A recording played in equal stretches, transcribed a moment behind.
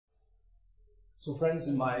So friends,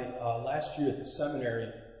 in my last year at the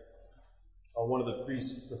seminary, one of the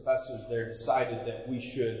professors there decided that we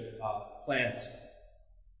should plant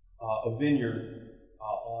a vineyard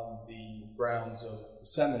on the grounds of the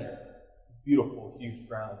seminary. Beautiful, huge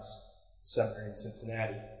grounds, seminary in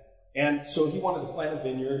Cincinnati. And so he wanted to plant a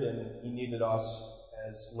vineyard, and he needed us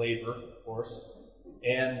as labor, of course.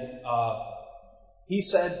 And he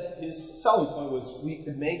said his selling point was we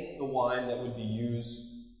could make the wine that would be used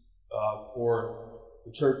for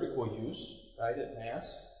liturgical use, right, at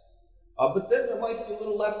Mass. But then there might be a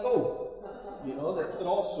little left over, that could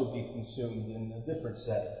also be consumed in a different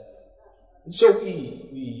setting. And so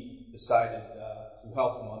we decided to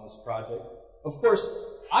help him on this project. Of course,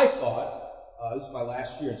 I thought, this is my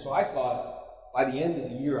last year, and so I thought by the end of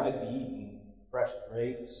the year I'd be eating fresh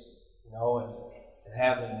grapes,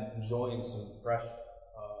 and enjoying some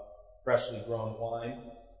freshly grown wine.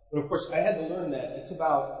 But of course, I had to learn that it's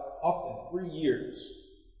about often 3 years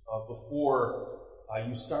before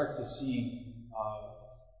you start to see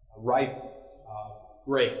a ripe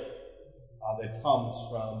grape that comes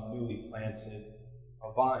from newly planted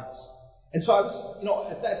vines. And so I was,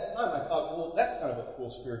 at that time I thought, well, that's kind of a cool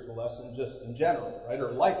spiritual lesson just in general, right? Or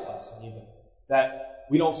a life lesson even. That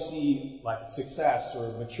we don't see like success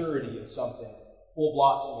or maturity of something, full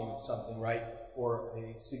blossoming of something, right, for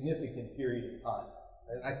a significant period of time.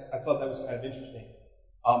 And I thought that was kind of interesting.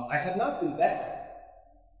 I have not been back,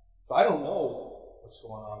 so I don't know what's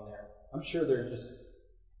going on there. I'm sure they're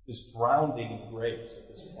just drowning in grapes at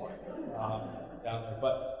this point down there.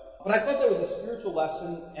 But I thought that was a spiritual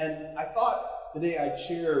lesson, and I thought today I'd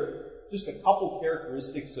share just a couple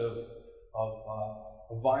characteristics of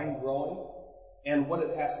vine growing and what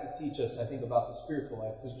it has to teach us, I think, about the spiritual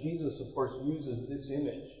life. Because Jesus, of course, uses this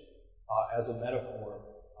image as a metaphor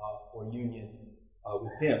for union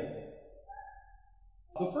with Him.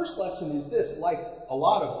 The first lesson is this: like a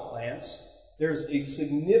lot of plants, there's a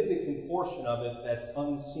significant portion of it that's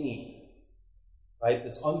unseen, right?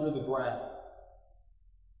 That's under the ground,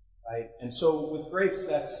 right? And so with grapes,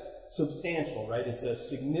 that's substantial, right? It's a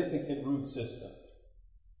significant root system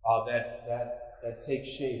that takes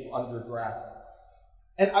shape underground.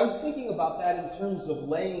 And I was thinking about that in terms of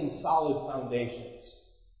laying solid foundations,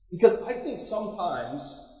 because I think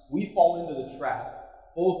sometimes we fall into the trap,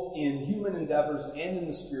 both in human endeavors and in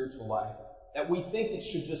the spiritual life, that we think it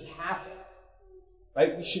should just happen,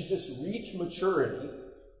 right? We should just reach maturity,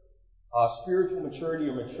 spiritual maturity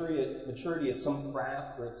or maturity at some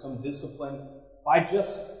craft or at some discipline by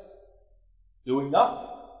just doing nothing.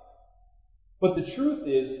 But the truth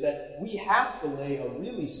is that we have to lay a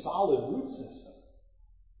really solid root system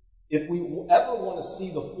if we ever want to see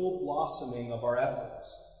the full blossoming of our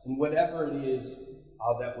efforts in whatever it is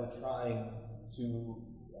that we're trying to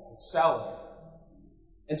excel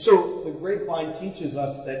in. And so the grapevine teaches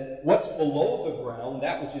us that what's below the ground,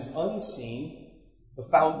 that which is unseen, the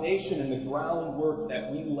foundation and the groundwork that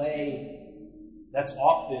we lay, that's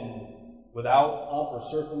often without pomp or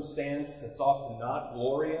circumstance, that's often not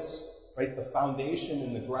glorious, right? The foundation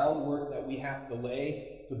and the groundwork that we have to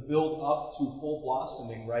lay to build up to full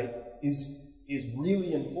blossoming, right, is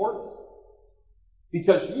really important.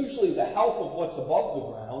 Because usually the health of what's above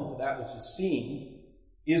the ground, that which is seen,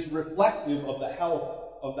 is reflective of the health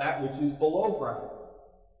of that which is below ground,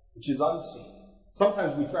 which is unseen.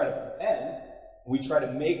 Sometimes we try to pretend, and we try to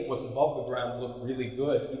make what's above the ground look really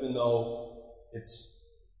good, even though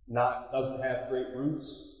doesn't have great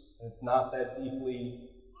roots, and it's not that deeply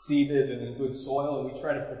seeded and in good soil, and we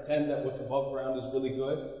try to pretend that what's above ground is really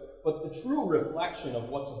good. But the true reflection of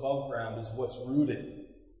what's above ground is what's rooted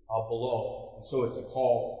below. And so it's a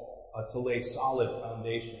call to lay solid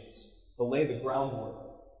foundations, to lay the groundwork.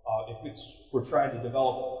 If we're trying to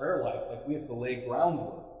develop a prayer life, like we have to lay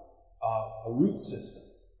groundwork, a root system,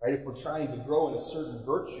 right? If we're trying to grow in a certain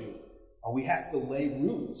virtue, we have to lay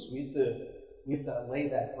roots. We have to lay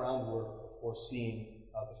that groundwork before seeing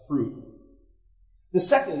the fruit. The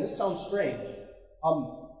second, this sounds strange,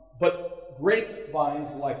 but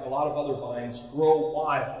grapevines, like a lot of other vines, grow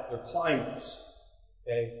wild. They're climbers.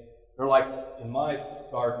 Okay? They're like, in my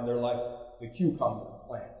garden, they're like the cucumber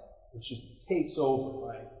plant, which just takes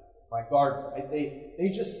over my garden, right?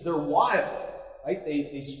 They're wild, right?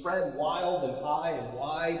 They spread wild and high and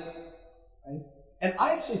wide, right? And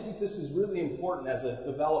I actually think this is really important as a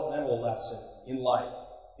developmental lesson in life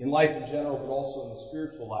in general, but also in the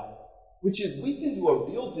spiritual life, which is we can do a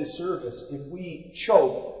real disservice if we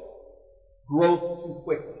choke growth too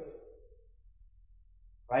quickly,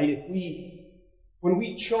 right? When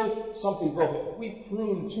we choke something growth, if we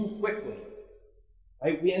prune too quickly,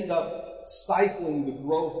 right, we end up stifling the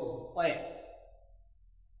growth of the plant.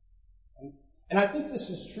 And I think this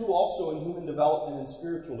is true also in human development and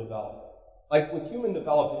spiritual development. Like with human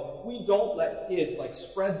development, we don't let kids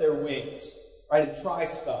spread their wings, right, and try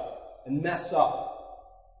stuff and mess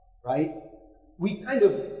up, right? We kind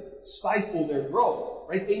of stifle their growth,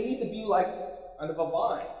 right? They need to be like kind of a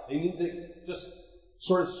vine. They need to just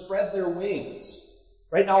sort of spread their wings.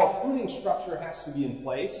 Right now, a pruning structure has to be in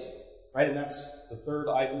place, right? And that's the third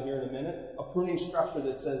item here in a minute. A pruning structure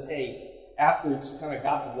that says, hey, after it's kind of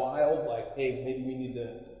gotten wild, hey, maybe we need to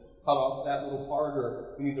cut off that little part,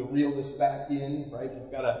 or we need to reel this back in, right?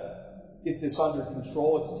 You've got to get this under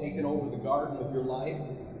control. It's taken over the garden of your life,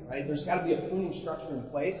 right? There's got to be a pruning structure in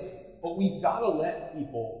place, but we've got to let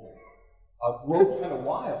people grow kind of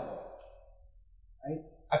wild, right?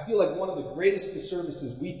 I feel like one of the greatest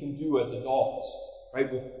disservices we can do as adults,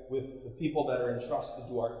 right, with the people that are entrusted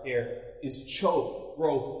to our care, is choke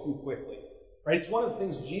growth too quickly. Right? It's one of the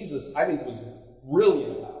things Jesus, I think, was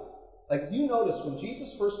brilliant about. If you notice, when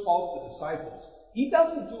Jesus first calls the disciples, he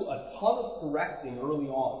doesn't do a ton of correcting early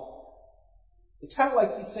on. It's kind of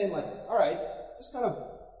like he's saying, all right, just kind of,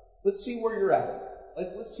 let's see where you're at.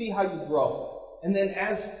 Let's see how you grow. And then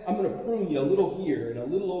as I'm going to prune you a little here and a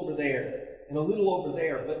little over there and a little over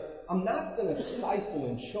there, but I'm not going to stifle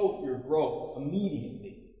and choke your growth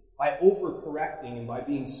immediately by overcorrecting and by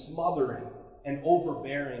being smothering and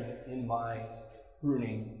overbearing in my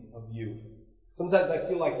pruning of you. Sometimes I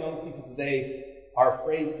feel like young people today are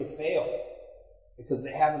afraid to fail because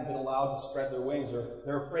they haven't been allowed to spread their wings, or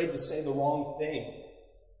they're afraid to say the wrong thing,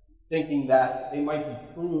 thinking that they might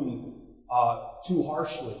be pruned too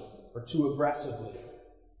harshly or too aggressively.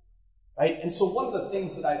 Right? And so one of the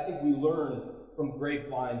things that I think we learn from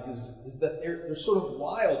grapevines is that they're sort of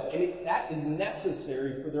wild, and that is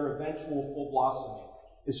necessary for their eventual full blossoming,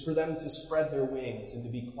 is for them to spread their wings and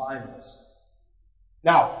to be climbers.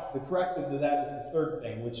 Now, the corrective to that is the third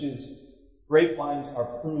thing, which is grapevines are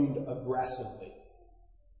pruned aggressively.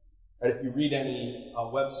 Right? If you read any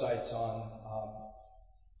websites on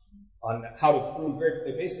how to prune grapes,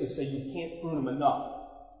 they basically say you can't prune them enough.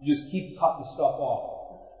 You just keep cutting stuff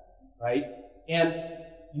off. Right? And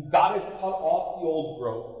you've got to cut off the old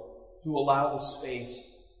growth to allow the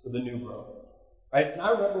space for the new growth. Right? And I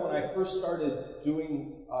remember when I first started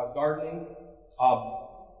doing gardening,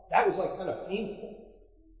 that was kind of painful.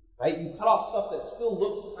 Right? You cut off stuff that still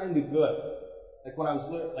looks kind of good. Like when I was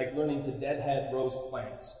learning to deadhead rose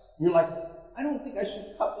plants. And you're like, I don't think I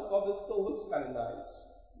should cut this off. It still looks kind of nice.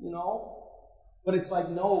 But it's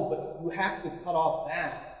no, but you have to cut off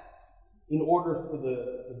that in order for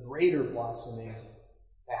the greater blossoming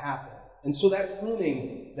to happen. And so that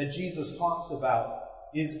pruning that Jesus talks about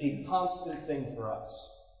is a constant thing for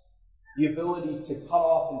us. The ability to cut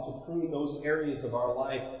off and to prune those areas of our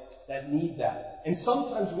life that need that. And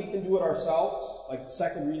sometimes we can do it ourselves. Like the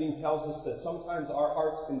second reading tells us that sometimes our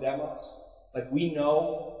hearts condemn us. We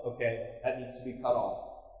know, okay, that needs to be cut off.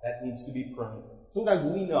 That needs to be pruned. Sometimes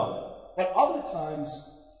we know. But other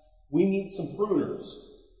times, we need some pruners,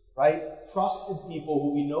 right? Trusted people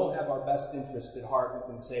who we know have our best interest at heart, who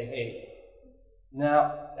can say, hey,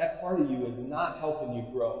 now, that part of you is not helping you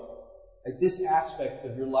grow. This aspect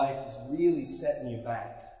of your life is really setting you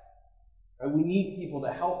back. Right? We need people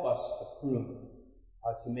to help us to prune,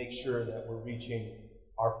 to make sure that we're reaching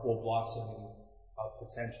our full blossoming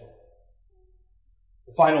potential.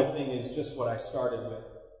 The final thing is just what I started with,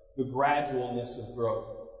 the gradualness of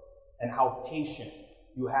growth and how patient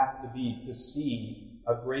you have to be to see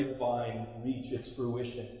a grapevine reach its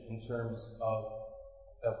fruition in terms of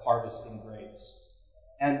harvesting grapes.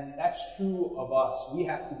 And that's true of us. We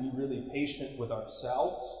have to be really patient with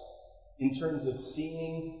ourselves in terms of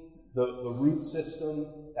seeing the root system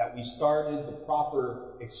that we started, the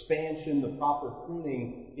proper expansion, the proper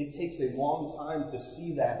pruning. It takes a long time to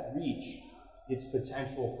see that reach its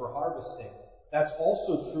potential for harvesting. That's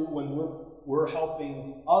also true when we're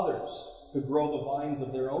helping others to grow the vines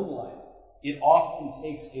of their own life. It often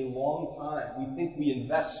takes a long time. We think we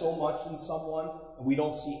invest so much in someone and we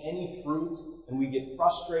don't see any fruit, and we get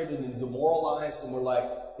frustrated and demoralized, and we're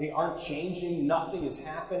like, they aren't changing, nothing is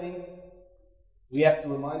happening. We have to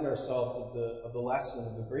remind ourselves of the lesson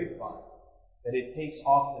of the grapevine, that it takes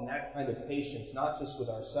often that kind of patience, not just with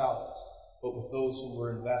ourselves, but with those who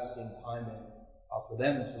we're investing time in, for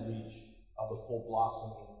them to reach the full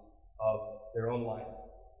blossoming of their own life.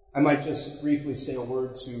 I might just briefly say a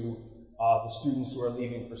word to the students who are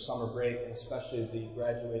leaving for summer break, and especially the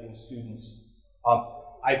graduating students.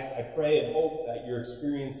 I pray and hope that your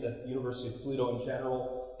experience at the University of Toledo in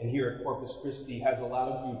general and here at Corpus Christi has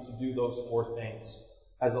allowed you to do those four things,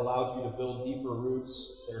 has allowed you to build deeper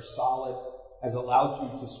roots that are solid, has allowed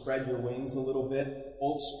you to spread your wings a little bit,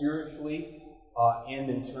 both spiritually and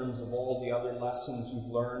in terms of all the other lessons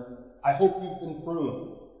you've learned. I hope you've been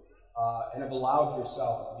pruned and have allowed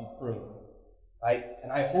yourself to be pruned, right?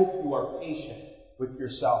 And I hope you are patient with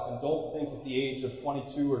yourself and don't think at the age of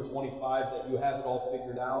 22 or 25 that you have it all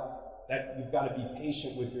figured out, that you've got to be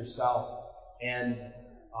patient with yourself and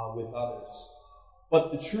with others.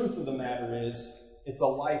 But the truth of the matter is, that's a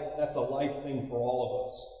life thing for all of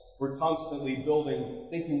us. We're constantly building,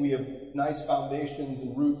 thinking we have nice foundations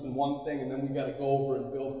and roots in one thing, and then we've got to go over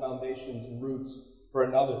and build foundations and roots for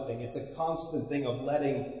another thing. It's a constant thing of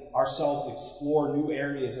letting ourselves explore new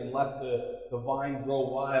areas and let the vine grow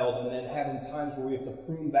wild, and then having times where we have to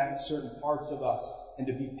prune back certain parts of us and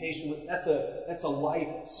to be patient with. That's a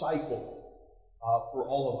life cycle for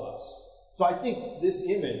all of us. So I think this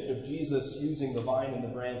image of Jesus using the vine and the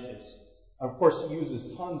branches, of course he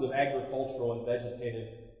uses tons of agricultural and vegetative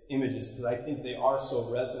images because I think they are so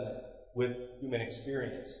resonant with human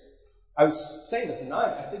experience. I was saying at the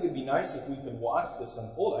night, I think it'd be nice if we could watch this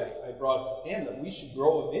unfold. I brought up to Pam that we should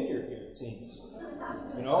grow a vineyard here, it seems.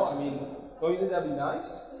 You know, I mean, don't you think that'd be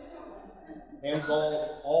nice? Pam's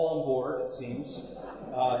all on board, it seems,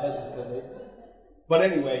 hesitantly. But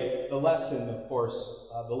anyway, the lesson, of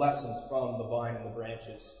course, the lessons from the vine and the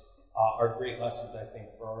branches are great lessons, I think,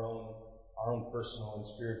 for our own personal and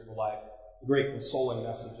spiritual life. The great consoling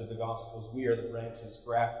message of the gospel is we are the branches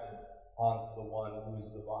grafted onto the one who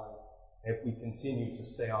is the vine. And if we continue to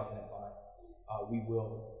stay on that vine, we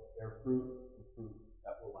will bear fruit and fruit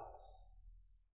that will last.